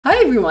Hi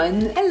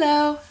everyone!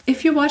 Hello!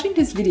 If you're watching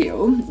this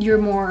video, you're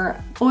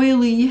more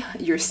oily,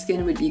 your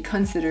skin would be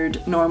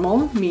considered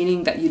normal,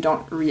 meaning that you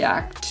don't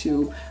react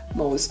to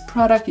most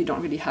product, you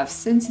don't really have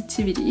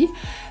sensitivity.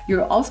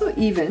 You're also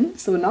even,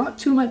 so not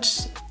too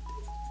much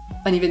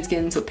uneven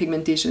skin, so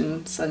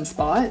pigmentation,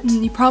 sunspot.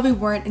 You probably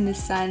weren't in the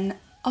sun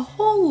a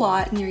whole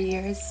lot in your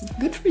years.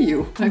 Good for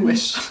you, I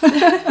wish.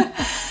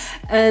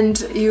 And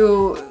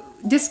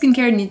this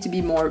skincare needs to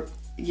be more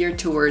geared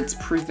towards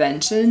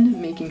prevention,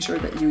 making sure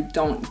that you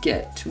don't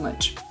get too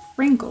much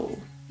wrinkle.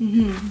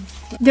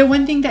 The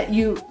one thing that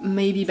you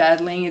may be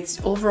battling,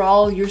 it's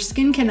overall your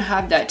skin can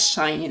have that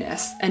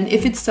shininess, and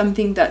if it's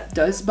something that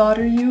does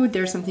bother you,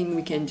 there's something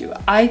we can do.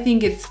 I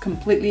think it's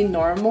completely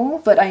normal,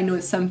 but I know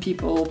some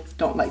people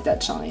don't like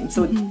that shine,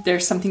 so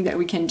there's something that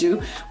we can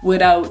do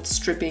without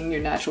stripping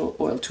your natural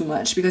oil too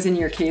much, because in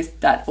your case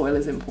that oil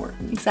is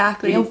important.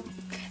 Exactly.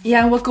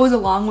 Yeah, what goes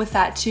along with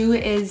that too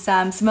is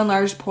some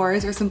enlarged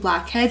pores or some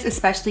blackheads,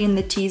 especially in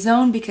the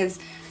T-zone, because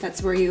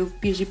that's where you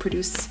usually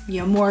produce,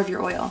 more of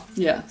your oil.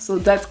 Yeah, so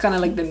that's kind of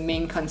like the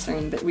main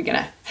concern that we're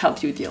gonna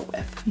help you deal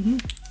with.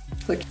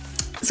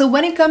 So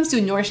when it comes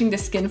to nourishing the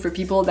skin for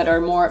people that are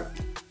more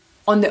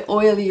on the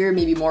oilier,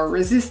 maybe more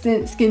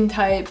resistant skin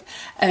type,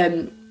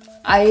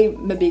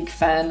 I'm a big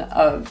fan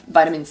of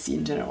vitamin C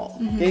in general.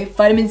 Okay,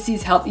 vitamin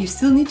C's help. You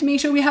still need to make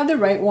sure we have the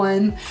right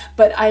one,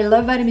 but I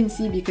love vitamin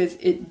C because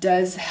it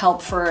does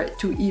help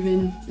to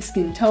even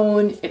skin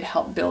tone. It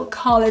helps build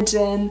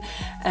collagen,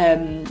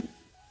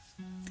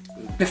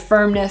 the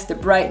firmness, the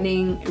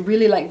brightening. I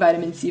really like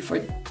vitamin C for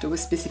those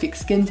specific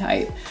skin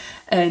type,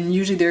 and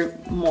usually they're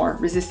more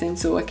resistant,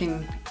 so I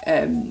can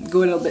go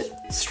a little bit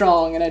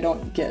strong and I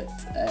don't get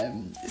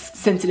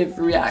sensitive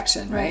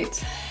reaction,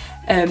 right?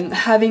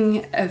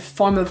 Having a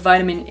form of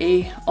vitamin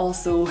A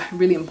also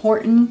really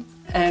important.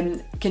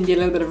 Can be a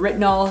little bit of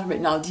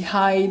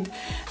retinaldehyde.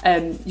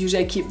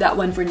 Usually I keep that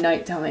one for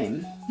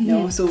nighttime.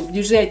 So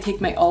usually I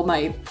take all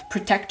my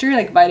protector,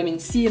 like vitamin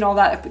C and all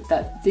that, I put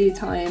that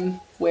daytime,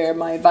 where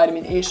my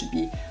vitamin A should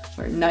be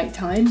for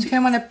nighttime. So you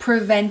kind of want to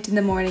prevent in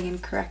the morning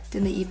and correct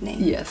in the evening.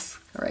 Yes,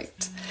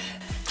 correct.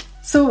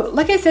 So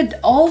like I said,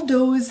 all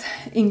those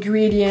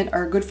ingredients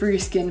are good for your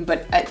skin,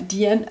 but at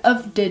the end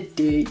of the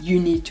day, you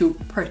need to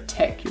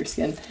protect your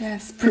skin.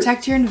 Yes,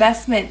 protect your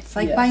investments,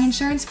 like buying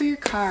insurance for your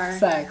car.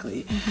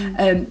 Exactly.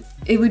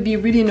 It would be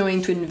really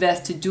annoying to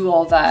invest to do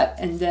all that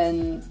and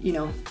then,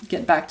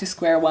 get back to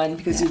square one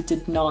because you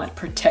did not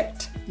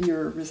protect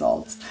your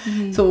results.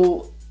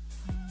 So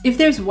if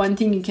there's one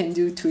thing you can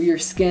do to your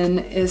skin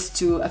is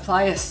to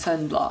apply a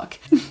sunblock.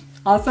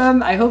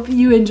 Awesome, I hope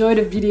you enjoyed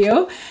the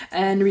video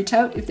and reach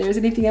out if there's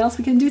anything else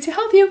we can do to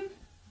help you.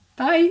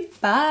 Bye.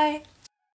 Bye.